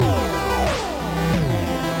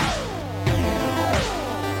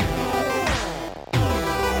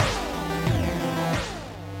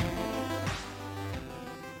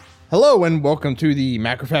Hello and welcome to the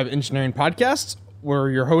Macrofab Engineering Podcast. We're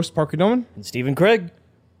your hosts, Parker Doman. And Stephen Craig.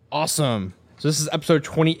 Awesome. So this is episode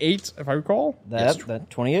 28, if I recall. That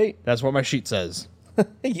 28. That's what my sheet says.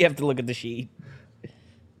 You have to look at the sheet.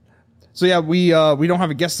 So yeah, we don't have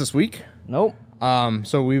a guest this week. Nope.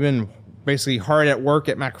 So we've been basically hard at work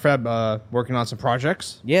at Macrofab, working on some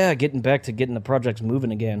projects. Yeah, getting back to getting the projects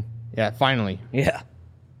moving again. Yeah, finally. Yeah.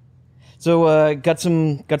 So got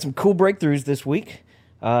some cool breakthroughs this week.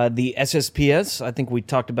 The SSPS, I think we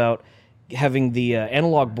talked about having the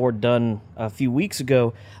analog board done a few weeks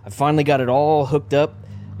ago. I finally got it all hooked up.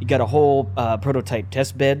 You got a whole prototype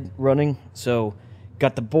test bed running. So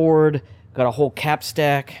got the board, got a whole cap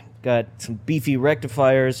stack, got some beefy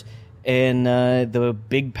rectifiers, and the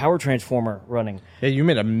big power transformer running. Yeah, you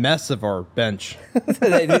made a mess of our bench.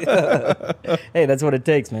 Hey, that's what it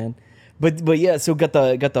takes, man. But yeah, so got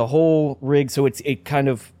the whole rig. So it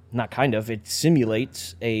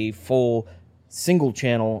simulates a full single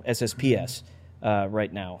channel SSPS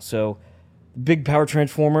right now. So big power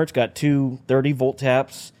transformer. It's got two 30 volt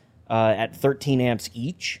taps at 13 amps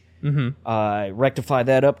each. Rectify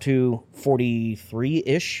that up to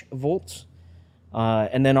 43-ish volts.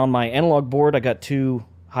 And then on my analog board, I got two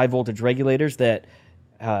high voltage regulators that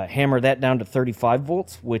hammer that down to 35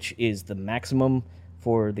 volts, which is the maximum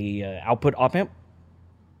for the output op amp.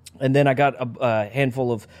 And then I got a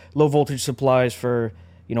handful of low voltage supplies for,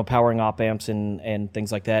 powering op amps and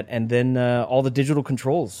things like that. And then all the digital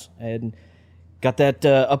controls. And got that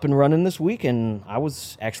up and running this week, and I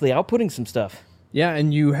was actually outputting some stuff. Yeah,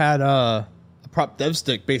 and you had a prop dev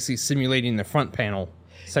stick basically simulating the front panel,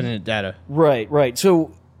 sending it data. Right.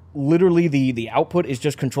 So literally the output is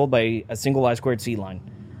just controlled by a single I2C line.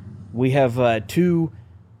 We have two,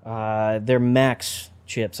 they're Max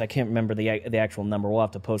chips. I can't remember the actual number. We'll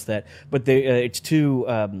have to post that. But it's two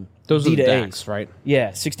those D are the to DACs, A's. right?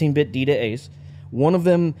 Yeah, 16-bit D to A's. One of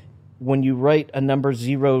them, when you write a number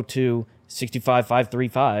 0 to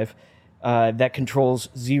 65535, that controls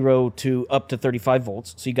 0 to up to 35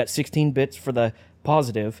 volts. So you got 16 bits for the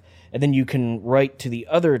positive, and then you can write to the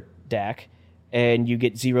other DAC, and you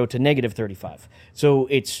get 0 to negative 35. So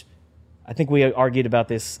I think we argued about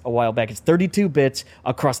this a while back. It's 32 bits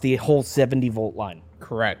across the whole 70 volt line.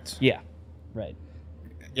 Correct. Yeah, right.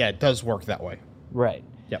 Yeah, it does work that way. Right.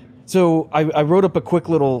 Yep. So I wrote up a quick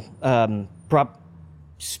little prop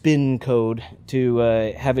spin code to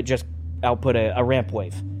have it just output a ramp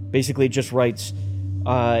wave. Basically, it just writes.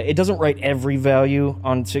 It doesn't write every value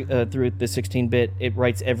on through the 16-bit. It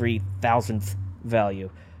writes every thousandth value,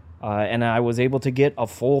 and I was able to get a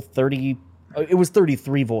full 30. It was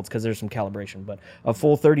 33 volts because there's some calibration, but a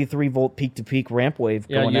full 33 volt peak to peak ramp wave.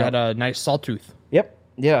 Yeah, going you out. had a nice sawtooth. Yep.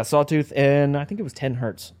 Yeah, sawtooth, and I think it was 10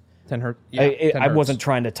 hertz. 10 hertz. Yeah, I wasn't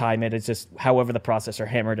trying to time it. It's just however the processor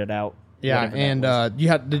hammered it out. Yeah, and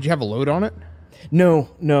did you have a load on it?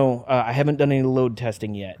 No. I haven't done any load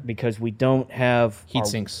testing yet because we don't have Heat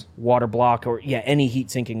sinks, water block, or any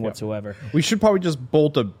heat sinking whatsoever. We should probably just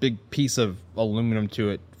bolt a big piece of aluminum to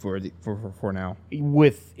it for now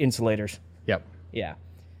With insulators. Yep. Yeah.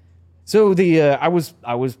 So I was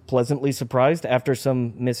pleasantly surprised after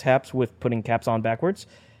some mishaps with putting caps on backwards.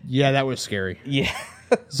 Yeah, that was scary. Yeah.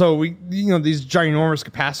 So we these ginormous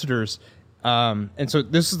capacitors, and so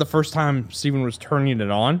this is the first time Steven was turning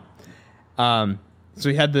it on. So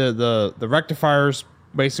he had the rectifiers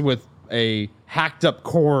basically with a hacked up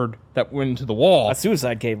cord that went into the wall. A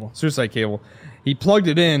suicide cable. He plugged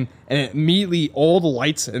it in, and immediately all the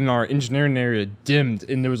lights in our engineering area dimmed,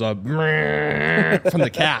 and there was a from the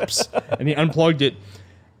caps. And he unplugged it,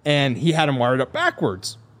 and he had them wired up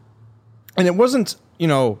backwards. And it wasn't,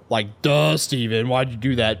 like, duh, Steven, why'd you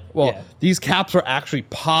do that? Well, These caps are actually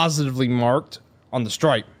positively marked on the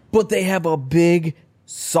stripe. But they have a big,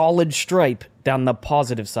 solid stripe down the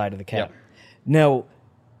positive side of the cap. Yeah. Now,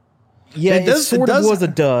 it was a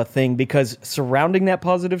duh thing because surrounding that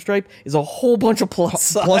positive stripe is a whole bunch of plus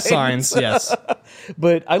signs. Plus signs, yes.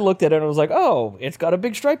 But I looked at it and I was like, oh, it's got a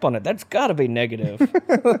big stripe on it. That's got to be negative.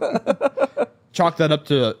 Chalk that up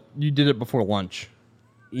to you did it before lunch.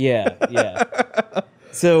 Yeah.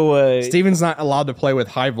 So Steven's not allowed to play with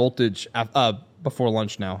high voltage before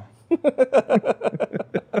lunch now.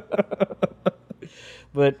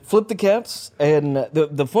 But flip the caps, and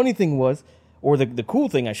the funny thing was, or the cool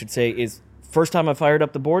thing I should say, is first time I fired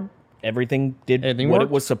up the board, everything did what it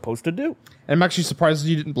was supposed to do. And I'm actually surprised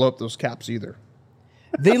you didn't blow up those caps either.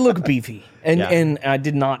 They look beefy, and I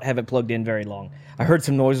did not have it plugged in very long. I heard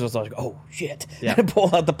some noises, I was like, oh, shit. Yeah. I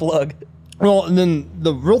pull out the plug. Well, and then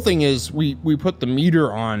the real thing is we put the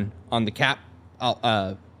meter on the cap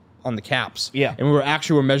on the caps. Yeah. And we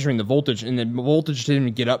were measuring the voltage, and the voltage didn't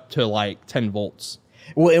even get up to like 10 volts.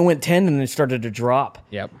 Well, it went 10 and then it started to drop.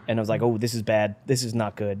 Yep. And I was like, oh, this is bad. This is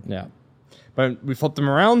not good. Yeah. But we flipped them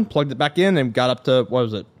around, plugged it back in, and got up to, what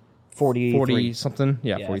was it? 40 something?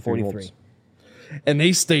 Yeah, 43 volts. And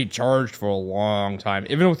they stayed charged for a long time,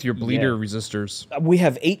 even with your bleeder resistors. We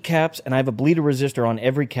have 8 caps, and I have a bleeder resistor on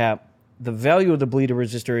every cap. The value of the bleeder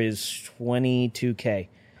resistor is 22K.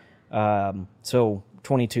 So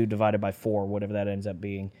 22 divided by 4, whatever that ends up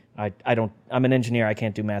being. I'm an engineer. I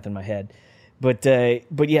can't do math in my head. But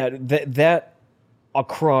yeah, that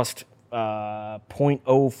across 0.04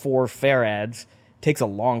 farads takes a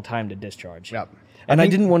long time to discharge. Yep. And I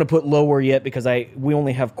didn't want to put lower yet because we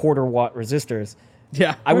only have quarter watt resistors.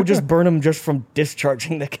 Yeah. I would just burn them just from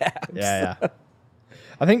discharging the caps. Yeah.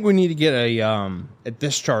 I think we need to get a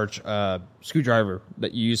discharge screwdriver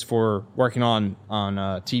that you use for working on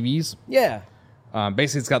TVs. Yeah.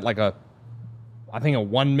 Basically, it's got like a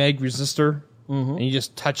 1 meg resistor, and you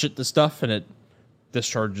just touch it to stuff, and it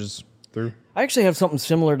discharges through. I actually have something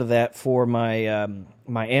similar to that for my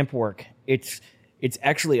my amp work. It's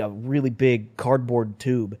actually a really big cardboard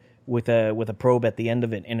tube with a probe at the end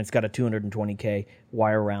of it, and it's got a 220K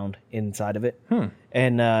wire round inside of it.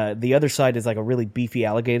 And the other side is like a really beefy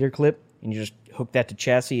alligator clip, and you just hook that to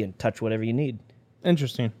chassis and touch whatever you need.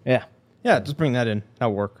 Interesting. Yeah. Yeah, just bring that in.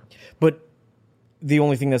 That'll work. But the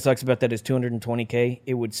only thing that sucks about that is 220K.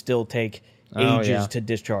 It would still take ages to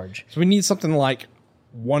discharge. So we need something like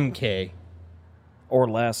 1K. Or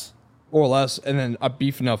less. And then a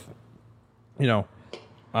beef enough, a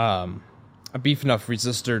beef enough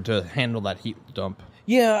resistor to handle that heat dump.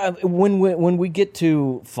 Yeah, when we get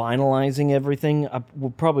to finalizing everything,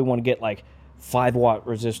 we'll probably want to get like 5 watt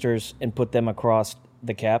resistors and put them across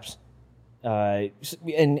the caps. And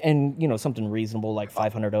something reasonable like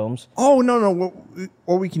 500 ohms. Oh, no.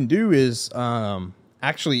 What we can do is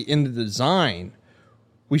actually in the design,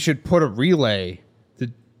 we should put a relay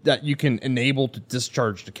that you can enable to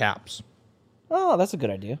discharge the caps. Oh, that's a good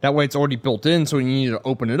idea. That way it's already built in, so when you need to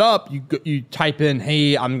open it up, you type in,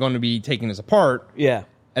 hey, I'm going to be taking this apart. Yeah.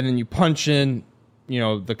 And then you punch in,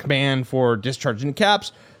 the command for discharging the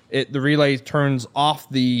caps. The relay turns off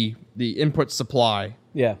the input supply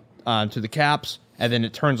to the caps, and then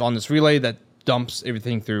it turns on this relay that dumps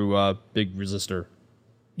everything through a big resistor.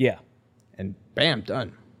 Yeah. And bam,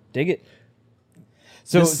 done. Dig it.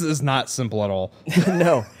 So this is not simple at all.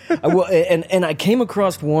 No. And I came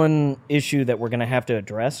across one issue that we're going to have to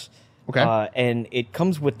address. Okay. And it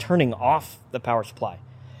comes with turning off the power supply.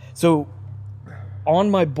 So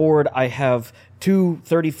on my board, I have 2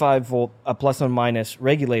 35-volt plus and minus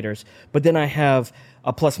regulators, but then I have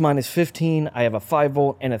a plus minus 15, I have a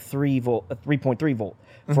 5-volt, and a 3.3 volt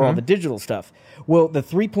for all the digital stuff. Well, the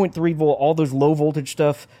 3.3 volt, all those low voltage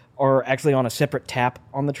stuff are actually on a separate tap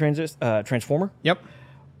on the transformer. Yep.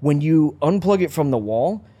 When you unplug it from the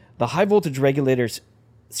wall, the high voltage regulators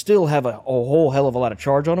still have a whole hell of a lot of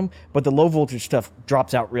charge on them, but the low voltage stuff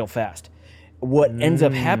drops out real fast. What ends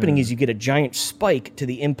up happening is you get a giant spike to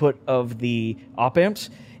the input of the op amps,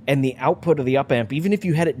 and the output of the op amp, even if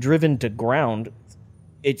you had it driven to ground,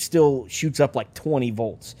 it still shoots up like 20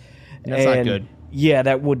 volts. That's not good. Yeah,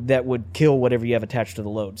 that would kill whatever you have attached to the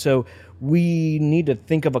load. So we need to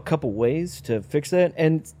think of a couple ways to fix that,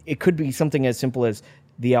 and it could be something as simple as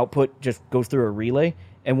the output just goes through a relay,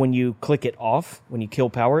 and when you click it off, when you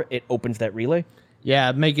kill power, it opens that relay.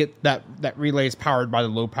 Yeah, make it that relay is powered by the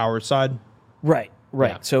low power side. Right.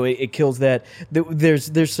 Yeah. So it kills that.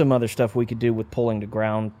 There's some other stuff we could do with pulling to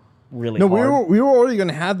ground really No, hard. we were already going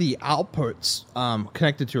to have the outputs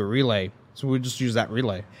connected to a relay, so we'll just use that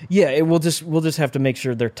relay. Yeah, we'll just have to make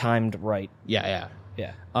sure they're timed right. Yeah.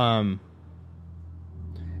 Yeah. And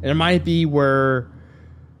it might be where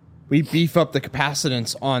we beef up the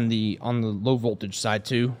capacitance on the low voltage side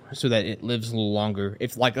too, so that it lives a little longer.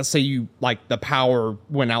 If let's say the power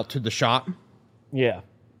went out to the shop. Yeah.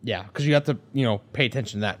 Yeah, because you have to pay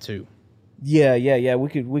attention to that too. Yeah.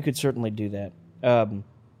 We could certainly do that.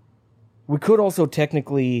 We could also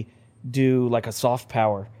technically do like a soft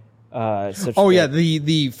power.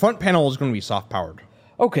 The front panel is going to be soft powered.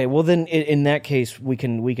 Okay, well then in that case we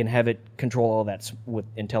can have it control all that with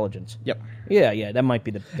intelligence. Yep. Yeah, that might be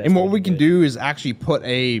the best. And what we can do is actually put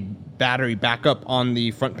a battery backup on the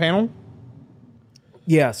front panel.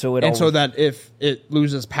 Yeah, so that if it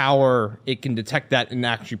loses power, it can detect that and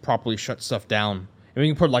actually properly shut stuff down. And we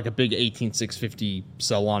can put like a big 18650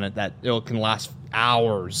 cell on it that it can last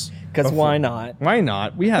hours. Because why not? Why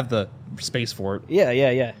not? We have the space for it.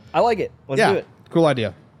 Yeah. I like it. Let's do it. Cool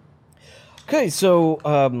idea. Okay, so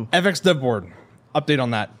FX dev board. Update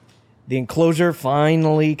on that. The enclosure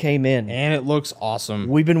finally came in. And it looks awesome.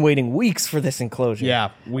 We've been waiting weeks for this enclosure.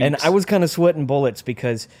 Yeah, weeks. And I was kind of sweating bullets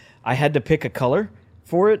because I had to pick a color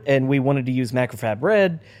for it, and we wanted to use Macrofab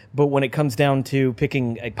red, but when it comes down to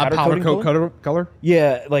picking a powder coating color?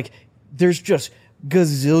 yeah, like there's just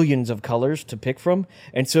gazillions of colors to pick from,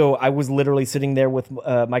 and so I was literally sitting there with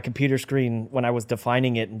my computer screen when I was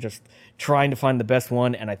defining it and just trying to find the best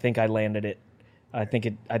one, and I think I landed it. I think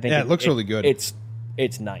it looks really good.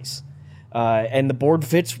 It's nice. And the board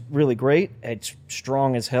fits really great. It's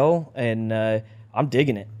strong as hell, and I'm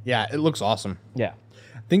digging it. Yeah, it looks awesome. Yeah.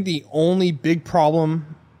 I think the only big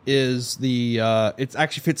problem is it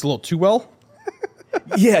actually fits a little too well.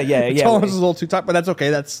 Yeah. Tolerance is a little too tight, but that's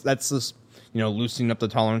okay. That's just loosening up the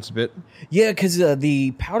tolerance a bit. Yeah, because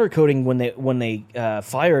the powder coating when they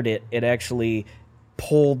fired it, it actually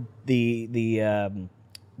pulled the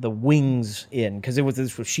wings in because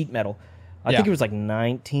this was sheet metal. I think it was like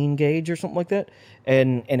 19 gauge or something like that,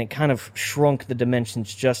 and it kind of shrunk the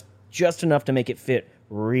dimensions just enough to make it fit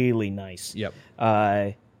really nice. Yep.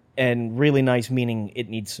 And really nice meaning it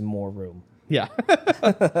needs some more room. Yeah.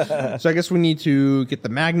 So I guess we need to get the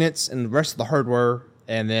magnets and the rest of the hardware,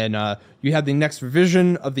 and then you have the next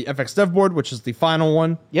revision of the FX Dev board, which is the final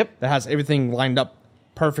one. Yep. That has everything lined up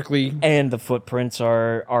perfectly. And the footprints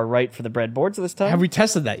are right for the breadboards this time. Have we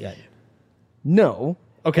tested that yet? No.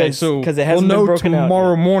 Okay, so because it hasn't we'll know been broken out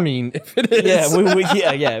tomorrow morning if it is.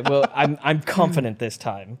 Yeah. Well, I'm confident this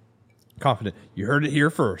time. Confident. You heard it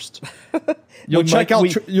here first. You'll check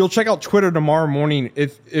out Twitter tomorrow morning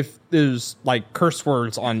if there's like curse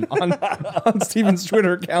words on Steven's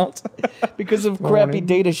Twitter account because of crappy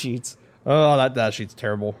data sheets. Oh, that data sheet's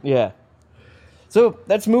terrible. Yeah. So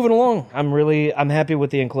that's moving along. I'm happy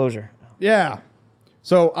with the enclosure. Yeah.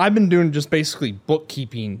 So I've been doing just basically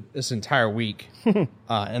bookkeeping this entire week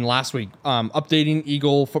and last week, updating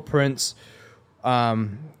Eagle footprints.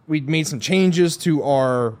 We made some changes to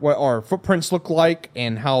what our footprints look like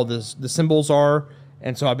and how the symbols are.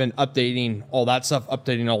 And so I've been updating all that stuff,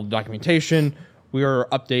 updating all the documentation. We are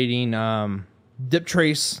updating dip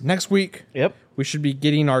trace next week. Yep. We should be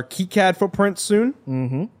getting our KiCad footprints soon.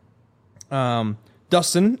 Mm-hmm.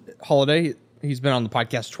 Dustin Holiday, he's been on the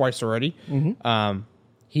podcast twice already. Mm-hmm.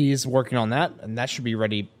 He's working on that, and that should be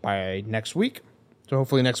ready by next week. So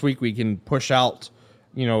hopefully next week we can push out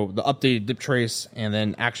the updated dip trace and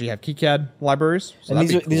then actually have KiCad libraries. So and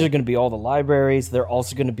these are going to be all the libraries. They're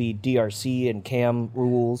also going to be DRC and CAM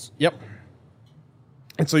rules. Yep.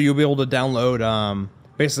 And so you'll be able to download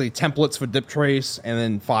basically templates for dip trace and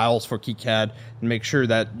then files for KiCad and make sure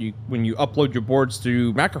that when you upload your boards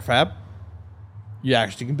to Macrofab, you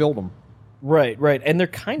actually can build them. Right. And they're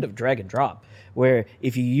kind of drag and drop, where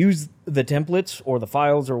if you use the templates or the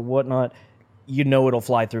files or whatnot, it'll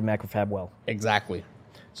fly through Macrofab well. Exactly.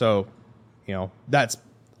 So, that's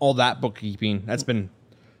all that bookkeeping. That's been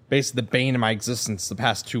basically the bane of my existence the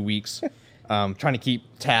past 2 weeks, trying to keep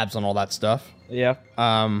tabs on all that stuff. Yeah.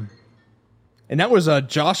 And that was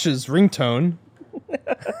Josh's ringtone.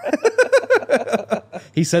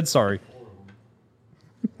 He said sorry.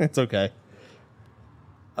 It's okay.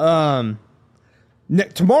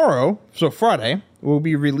 Tomorrow, so Friday, we'll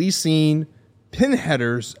be releasing pin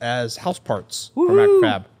headers as house parts for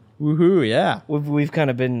Macrofab. Woohoo, yeah. We've kind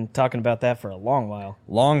of been talking about that for a long while.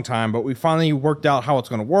 Long time, but we finally worked out how it's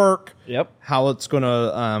going to work. Yep. How it's going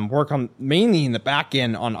to work on mainly in the back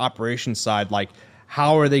end on operations side, like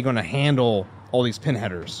how are they going to handle all these pin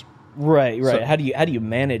headers? Right. So, how do you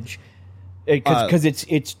manage? Because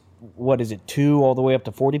it's what is it, 2 all the way up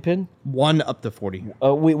to 40 pin? 1 up to 40.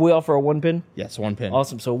 We offer a 1 pin? Yes, 1 pin.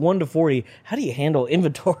 Awesome. So 1 to 40. How do you handle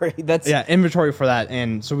inventory? Inventory for that,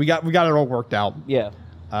 and so we got it all worked out. Yeah.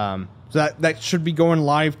 So that should be going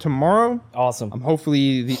live tomorrow. Awesome.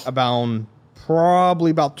 Hopefully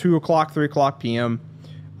probably about 2 o'clock, 3 o'clock p.m.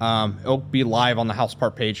 It'll be live on the house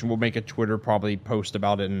part page, and we'll make a Twitter probably post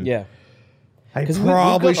about it. And yeah. I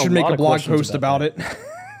probably should make a blog post about it.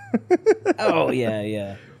 Oh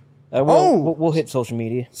yeah. We'll hit social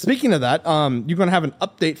media. Speaking of that, you're going to have an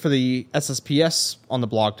update for the SSPS on the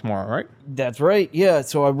blog tomorrow, right? That's right. Yeah.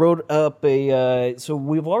 So I wrote up so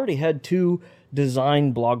we've already had 2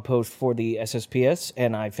 design blog posts for the SSPS,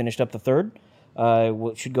 and I finished up the 3rd.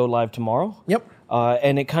 It should go live tomorrow. Yep.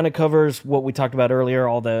 And it kind of covers what we talked about earlier,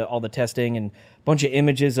 all the testing and a bunch of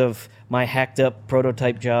images of my hacked up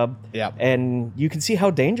prototype job. Yeah. And you can see how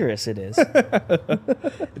dangerous it is.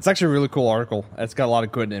 It's actually a really cool article. It's got a lot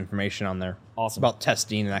of good information on there. Awesome. About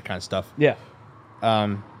testing and that kind of stuff. Yeah.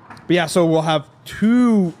 But yeah, so we'll have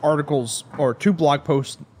 2 articles or 2 blog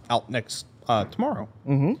posts out next tomorrow.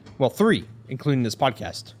 Mm-hmm. Well, 3, including this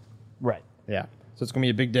podcast. Right. Yeah. So it's going to be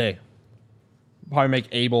a big day. probably make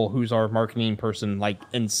Abel, who's our marketing person, like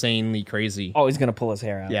insanely crazy. Oh, he's gonna pull his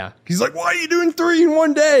hair out. Yeah, he's like, "Why are you doing 3 in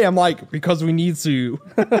one day?" I'm like, "Because we need to."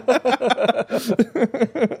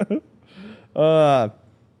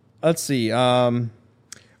 Let's see.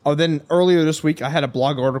 Then earlier this week, I had a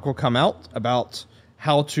blog article come out about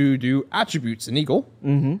how to do attributes in Eagle.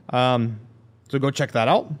 So go check that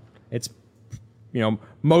out. It's,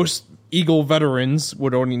 most Eagle veterans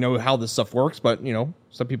would already know how this stuff works, but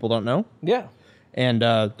some people don't know. Yeah. And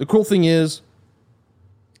the cool thing is,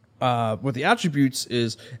 with the attributes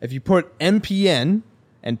is if you put NPN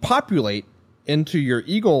and populate into your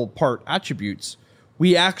Eagle part attributes,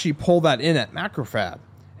 we actually pull that in at Macrofab.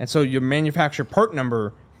 And so your manufacturer part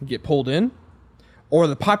number can get pulled in, or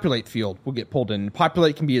the populate field will get pulled in.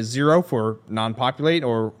 Populate can be a 0 for non-populate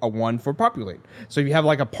or a 1 for populate. So if you have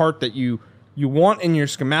like a part that you want in your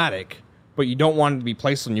schematic, but you don't want it to be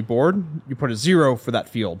placed on your board, you put a 0 for that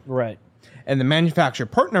field. Right. And the manufacturer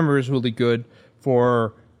part number is really good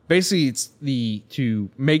for basically it's to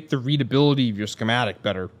make the readability of your schematic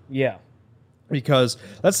better. Yeah. Because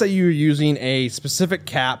let's say you're using a specific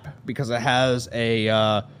cap because it has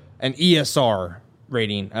an ESR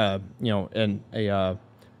rating, and a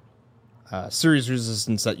series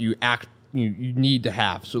resistance that you need to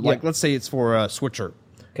have. So like let's say it's for a switcher,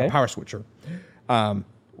 a power switcher.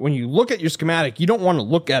 When you look at your schematic, you don't want to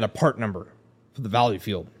look at a part number for the value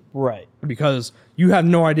field. Right. Because you have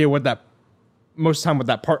no idea what that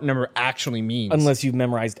part number actually means. Unless you've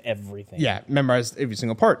memorized everything. Yeah, memorized every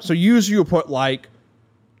single part. So usually you'll put like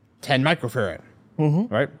 10 microfarad,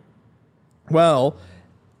 right? Well,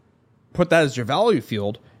 put that as your value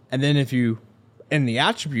field, and then if you, in the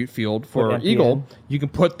attribute field for Eagle, you can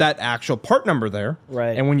put that actual part number there.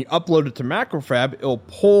 Right. And when you upload it to Macrofab, it'll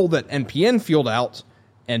pull that NPN field out,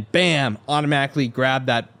 and bam, automatically grab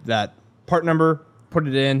that part number, put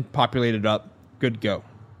it in, populate it up, good to go.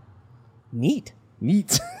 Neat.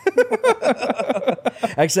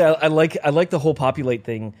 Actually, I like the whole populate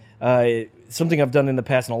thing. Something I've done in the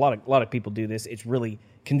past, and a lot of people do this. It's really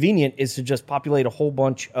convenient. Is to just populate a whole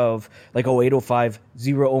bunch of like 0805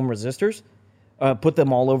 0-ohm resistors, put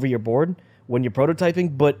them all over your board when you're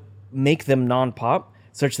prototyping, but make them non-pop,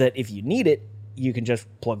 such that if you need it, you can just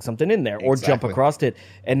plug something in there or jump across it,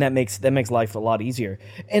 and that makes life a lot easier.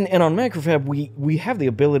 And on Macrofab, we have the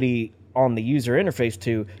ability on the user interface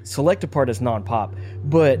to select a part as non-pop,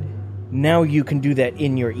 but now you can do that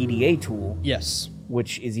in your EDA tool. Yes.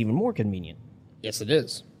 Which is even more convenient. Yes, it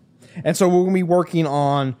is. And so we're going to be working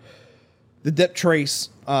on the depth trace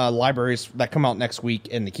libraries that come out next week,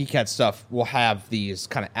 and the KiCad stuff will have these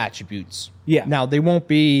kind of attributes. Yeah. Now, they won't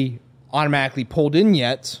be automatically pulled in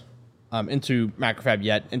yet into Macrofab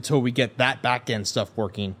yet until we get that back-end stuff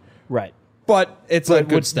working. Right. But it's a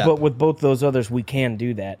good step. But with both those others, we can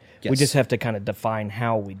do that. Yes. We just have to kind of define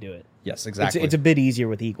how we do it. Yes, exactly. It's a bit easier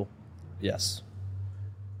with Eagle. Yes.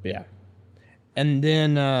 Yeah. And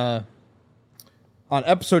then on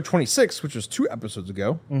episode 26, which was 2 episodes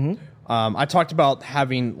ago, I talked about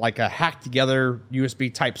having like a hacked together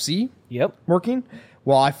USB Type-C working.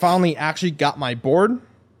 Well, I finally actually got my board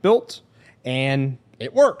built, and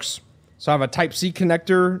it works. So I have a Type-C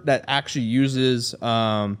connector that actually uses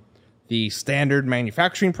the standard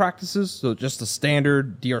manufacturing practices, so just the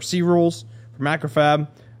standard DRC rules for Macrofab.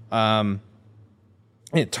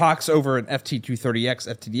 It talks over an FT230X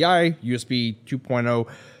FTDI, USB 2.0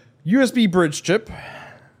 USB bridge chip,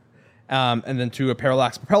 and then to a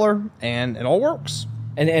parallax propeller, and it all works.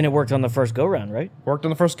 And it worked on the first go-round, right? Worked on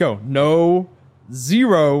the first go.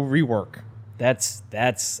 Zero rework. That's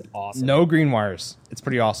awesome. No green wires. It's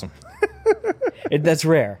pretty awesome. That's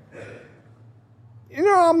rare.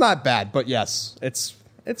 I'm not bad, but yes, it's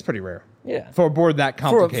pretty rare. Yeah. For a board that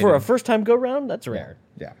complicated. For a first-time go-round, that's rare.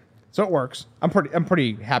 Yeah. So it works. I'm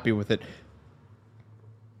pretty happy with it.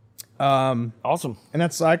 Awesome. And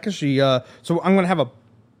that's actually so I'm going to have a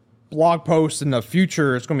blog post in the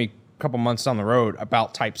future. It's going to be a couple months down the road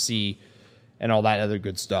about Type-C and all that other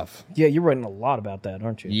good stuff. Yeah, you're writing a lot about that,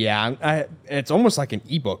 aren't you? Yeah, it's almost like an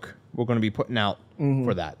ebook we're going to be putting out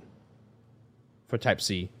for that. For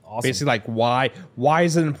Type-C. Awesome. Basically, like why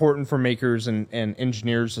is it important for makers and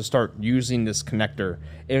engineers to start using this connector,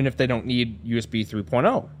 even if they don't need USB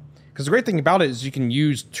 3.0? Because the great thing about it is you can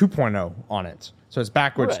use 2.0 on it. So it's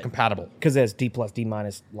backwards compatible. Because it has D plus, D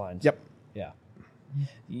minus lines. Yep. Yeah.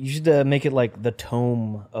 You should make it like the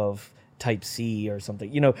tome of Type-C or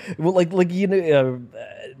something. Like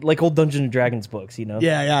old Dungeons and Dragons books,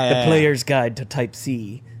 Yeah. The player's guide to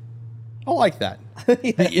Type-C. I like that.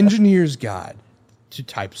 The engineer's guide to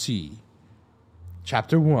Type-C.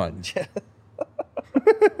 Chapter 1.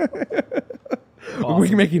 Awesome. We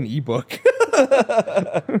can make an ebook.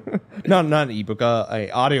 No, not an ebook, a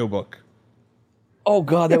audiobook. Oh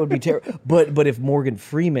God, that would be terrible. But if Morgan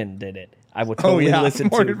Freeman did it, I would totally listen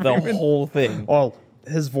to Morgan the Freeman. whole thing. Well,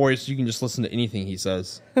 his voice, you can just listen to anything he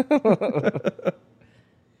says.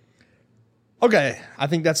 Okay, I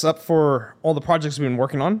think that's up for all the projects we've been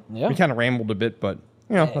working on. Yeah. We kind of rambled a bit, but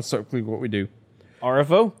that's typically what we do.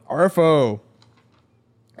 RFO? RFO.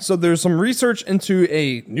 So there's some research into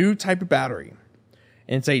a new type of battery.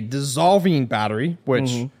 And it's a dissolving battery,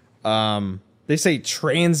 which they say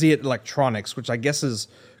transient electronics, which I guess is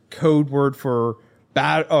code word for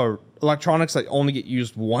electronics that only get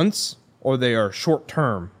used once, or they are short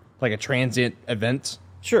term, like a transient event.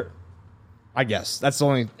 Sure. I guess that's the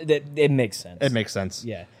only. It makes sense. It makes sense.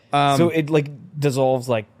 Yeah. So it like dissolves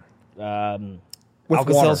like With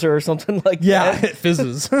Alka-Seltzer or something like Yeah, that. it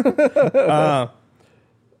fizzes.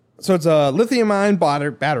 So it's a lithium-ion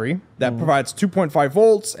battery that provides 2.5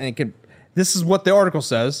 volts, and it can. This is what the article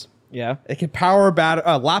says. Yeah. It can power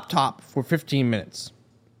a laptop for 15 minutes.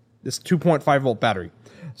 This 2.5 volt battery.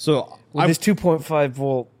 So This 2.5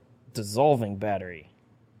 volt dissolving battery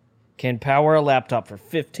can power a laptop for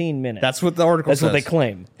 15 minutes. that's what the article That's says. what they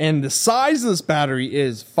claim. And the size of this battery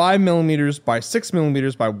is 5 millimeters by 6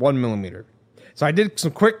 millimeters by 1 millimeter. So I did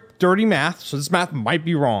some quick, dirty math. So this math might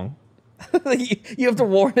be wrong. You have to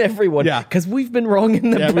warn everyone. Yeah. Because we've been wrong in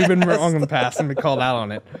the past. We've been wrong in the past and been called out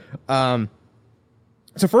on it.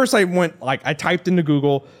 So first I typed into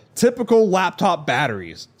Google typical laptop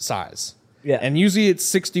batteries size. Yeah. And usually it's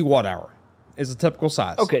 60 watt hour is a typical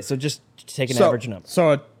size. Okay, so just take an average number.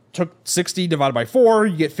 So it took 60 divided by 4,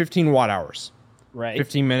 you get 15 watt hours. Right.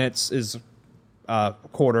 15 minutes is a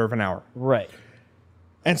quarter of an hour. Right.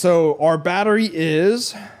 And so our battery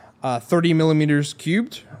is 30 millimeters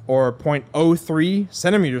cubed, or 0.03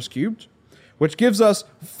 centimeters cubed, which gives us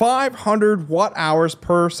 500 watt hours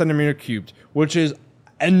per centimeter cubed, which is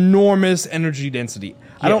enormous energy density.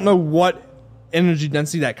 I don't know what energy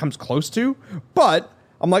density that comes close to, but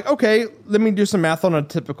I'm like, okay, let me do some math on a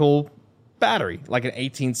typical battery, like an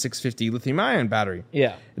 18650 lithium-ion battery.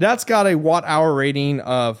 Yeah. That's got a watt hour rating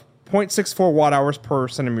of 0.64 watt hours per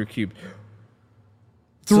centimeter cubed.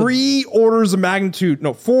 4 orders of magnitude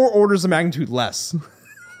less.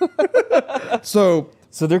 So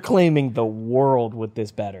they're claiming the world with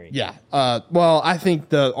this battery. yeah. Well, I think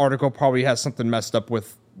the article probably has something messed up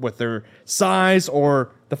with their size,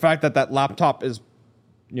 or the fact that laptop is,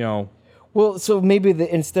 Well, so maybe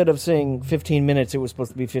instead of saying 15 minutes, it was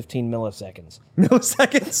supposed to be 15 milliseconds.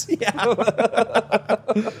 milliseconds.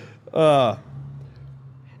 Yeah.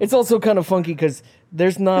 It's also kind of funky because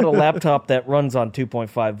there's not a laptop that runs on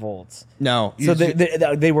 2.5 volts. No. So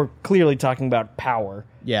they were clearly talking about power.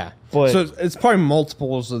 Yeah. But- So it's probably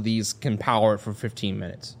multiples of these can power it for 15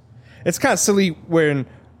 minutes. It's kind of silly when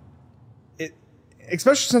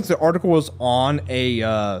especially since the article was on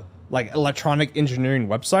a electronic engineering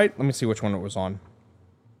website. Let me see which one it was on.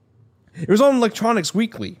 It was on Electronics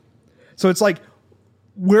Weekly. So it's like,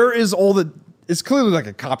 where is it's clearly like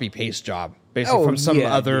a copy paste job basically from some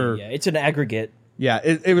other. Yeah, it's an aggregate. Yeah,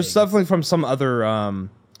 it was definitely from some other, what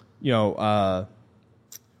do you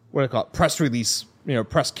call it? Press release,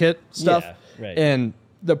 press kit stuff. Yeah, right. And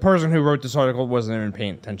the person who wrote this article wasn't even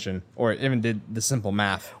paying attention or even did the simple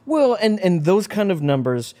math. Well, and those kind of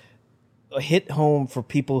numbers hit home for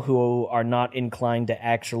people who are not inclined to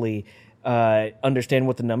actually understand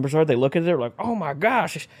what the numbers are. They look at it, they're like, oh my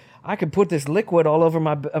gosh, I could put this liquid all over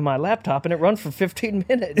my laptop and it runs for 15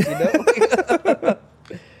 minutes,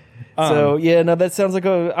 So, yeah, no, that sounds like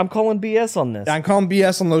I'm calling BS on this. I'm calling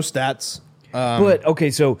BS on those stats. But, okay,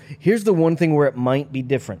 so here's the one thing where it might be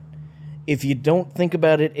different. If you don't think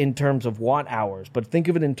about it in terms of watt hours, but think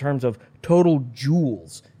of it in terms of total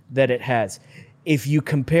joules that it has. If you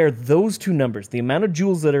compare those two numbers, the amount of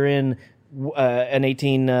joules that are in an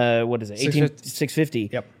 18650,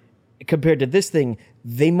 Yep. compared to this thing,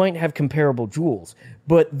 they might have comparable joules,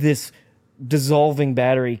 but this dissolving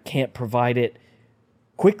battery can't provide it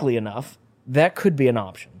quickly enough. That could be an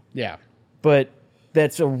option, Yeah. but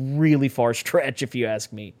that's a really far stretch if you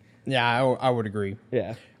ask me. Yeah, I would agree.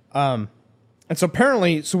 Yeah. And so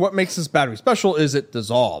apparently, what makes this battery special is it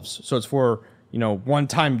dissolves. So it's for,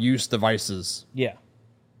 one-time use devices. Yeah.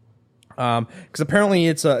 Because apparently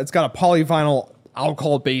it's got a polyvinyl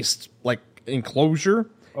alcohol-based enclosure,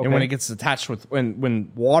 and when Okay. it gets attached with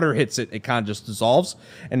when water hits it, it kind of just dissolves.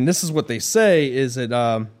 And this is what they say is that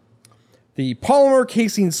the polymer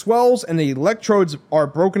casing swells and the electrodes are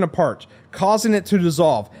broken apart, causing it to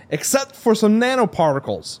dissolve, except for some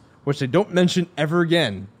nanoparticles, which they don't mention ever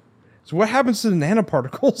again. So what happens to the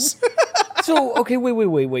nanoparticles? So okay,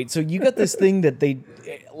 wait. So you got this thing that they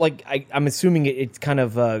like. I'm assuming it's kind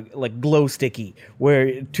of like glow sticky,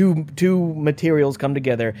 where two materials come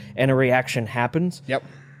together and a reaction happens. Yep.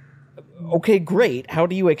 Okay, great. How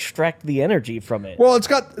do you extract the energy from it? Well, it's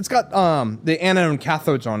got the anode and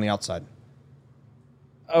cathodes on the outside.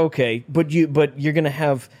 Okay, but you're gonna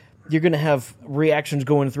have reactions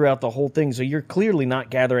going throughout the whole thing, so you're clearly not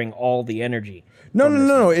gathering all the energy.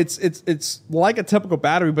 No. It's like a typical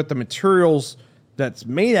battery, but the materials that's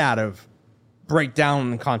made out of break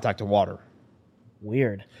down in contact with water.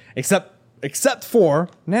 Weird. Except for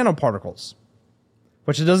nanoparticles,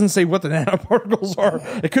 which it doesn't say what the nanoparticles are.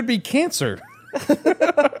 It could be cancer.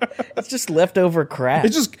 It's just leftover crap.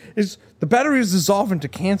 It's the batteries dissolve into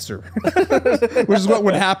cancer, which is what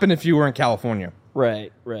would happen if you were in California.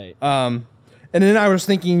 Right. And then I was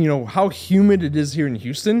thinking, how humid it is here in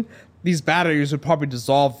Houston. These batteries would probably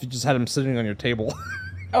dissolve if you just had them sitting on your table.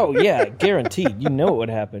 Oh yeah, guaranteed. You know it would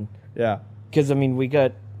happen. Yeah. Because I mean, we've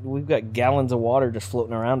got gallons of water just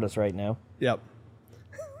floating around us right now. Yep.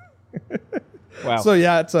 Wow. So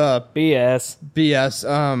yeah, it's BS.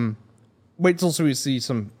 BS. Wait till we see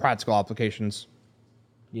some practical applications.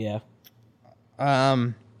 Yeah.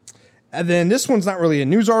 And then this one's not really a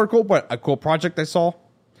news article, but a cool project I saw.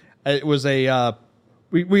 It was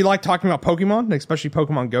we like talking about Pokemon, especially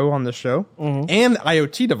Pokemon Go on this show, and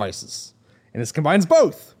IoT devices. And this combines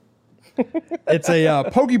both. It's a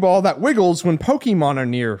Pokeball that wiggles when Pokemon are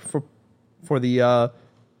near for the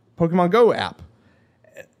Pokemon Go app.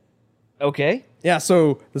 Okay. Yeah,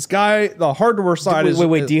 so this guy, the hardware side is...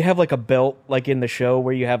 Wait, do you have like a belt, like in the show,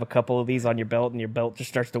 where you have a couple of these on your belt and your belt just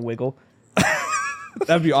starts to wiggle?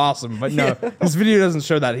 That'd be awesome, but no. This video doesn't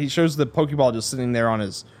show that. He shows the Pokeball just sitting there on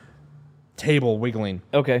his table wiggling.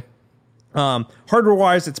 Okay.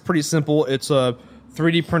 Hardware-wise, it's pretty simple. It's a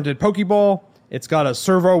 3D printed Pokeball. It's got a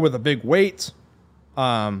servo with a big weight.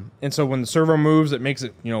 And so when the servo moves, it makes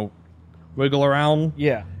it, wiggle around.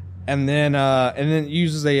 Yeah. And then it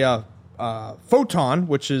uses a Photon,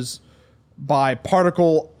 which is by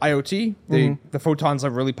Particle IoT. The Photon's a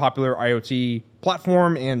really popular IoT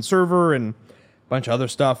platform and server and a bunch of other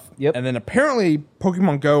stuff. Yep. And then apparently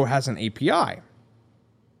Pokemon Go has an API.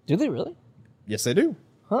 Do they really? Yes, they do.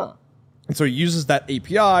 Huh. And so it uses that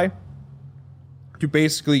API to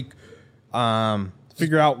basically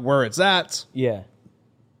figure out where it's at. Yeah.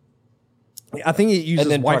 I think it uses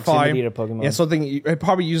And then Wi-Fi. proximity to Pokemon. Yeah, so I think it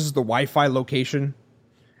probably uses the Wi-Fi location,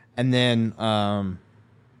 and then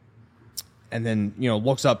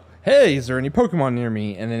looks up, hey, is there any Pokemon near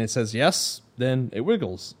me? And then it says yes. Then it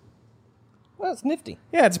wiggles. Well, that's nifty.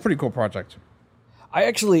 Yeah, it's a pretty cool project.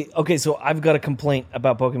 So I've got a complaint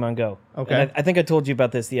about Pokemon Go. Okay. And I think I told you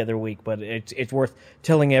about this the other week, but it's worth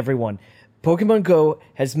telling everyone. Pokemon Go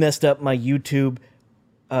has messed up my YouTube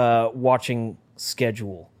watching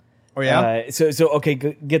schedule. Oh yeah.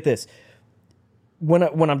 Get this. When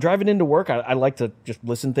I'm driving into work, I like to just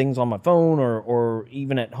listen things on my phone or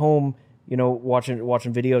even at home, watching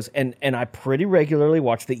videos, and I pretty regularly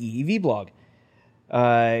watch the EEV blog.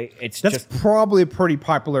 That's probably a pretty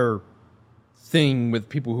popular thing with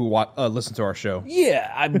people who listen to our show. Yeah,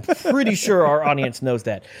 I'm pretty sure our audience knows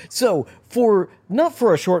that. So not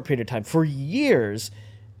for a short period of time, for years,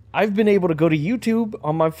 I've been able to go to YouTube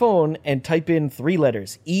on my phone and type in 3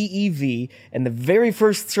 letters, EEV, and the very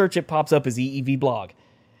first search it pops up is EEV blog.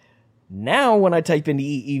 Now when I type into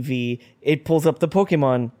EEV, it pulls up the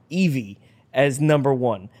Pokemon Eevee as number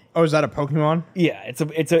 1. Oh, is that a Pokemon? Yeah, it's a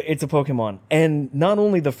Pokemon. And not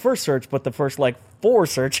only the first search, but the first 4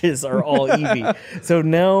 searches are all Eevee. So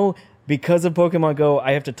now, because of Pokemon Go,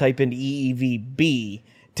 I have to type in EEVB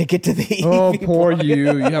to get to the Eevee. Oh, poor blog.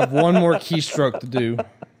 you. You have one more keystroke to do.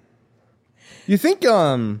 You think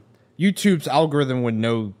YouTube's algorithm would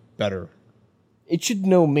know better? It should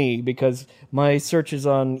know me because my searches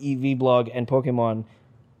on EV blog and Pokemon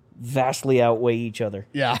vastly outweigh each other.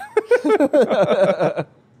 Yeah.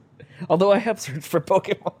 Although I have searched for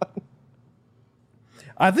Pokemon.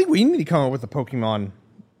 I think we need to come up with a Pokemon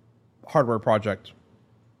hardware project.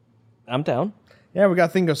 I'm down. Yeah, we got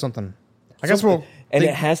to think of something. I guess we'll... And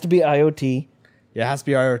it has to be IoT. Yeah, it has to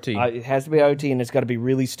be IoT. It has to be IoT, and it's got to be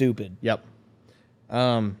really stupid. Yep.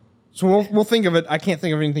 So we'll think of it. I can't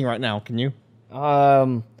think of anything right now. Can you?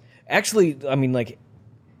 Actually, I mean,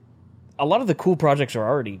 a lot of the cool projects are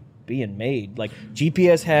already being made. Like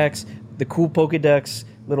GPS hacks, the cool Pokedex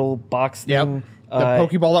little box thing. The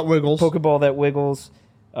Pokeball that wiggles. Pokeball that wiggles.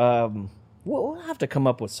 We'll have to come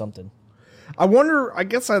up with something. I wonder, I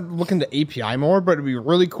guess I'd look into API more, but it'd be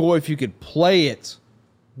really cool if you could play it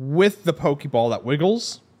with the Pokeball that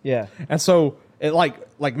wiggles. Yeah. And so it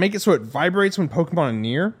like make it so it vibrates when Pokemon are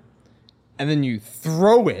near. and then you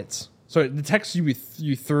throw it. So it detects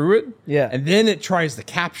you threw it. Yeah. And then it tries to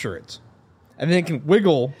capture it. And then it can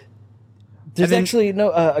wiggle. There's actually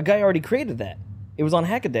a guy already created that. It was on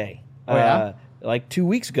Hackaday. Oh, yeah? Like 2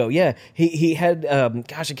 weeks ago. Yeah. He had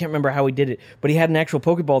gosh, I can't remember how he did it, but he had an actual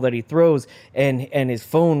Pokeball that he throws, and his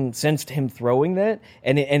phone sensed him throwing that,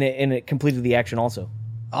 and it completed the action also.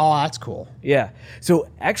 Oh, that's cool. Yeah. So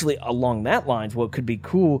actually, along that lines, what could be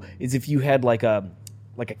cool is if you had like a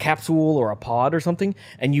capsule or a pod or something,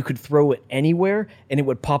 and you could throw it anywhere, and it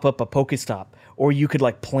would pop up a Pokestop, or you could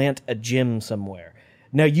like plant a gym somewhere.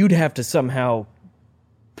 Now you'd have to somehow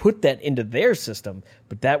put that into their system,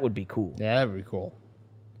 but that would be cool. Yeah, that'd be cool.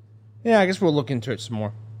 Yeah, I guess we'll look into it some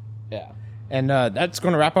more. Yeah. And that's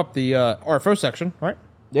going to wrap up the RFO section, right?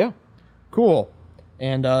 Yeah. Cool.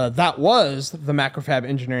 And that was the Macrofab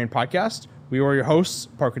Engineering Podcast. We were your hosts,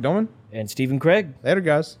 Parker Doman And Stephen Craig. Later,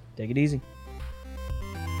 guys. Take it easy.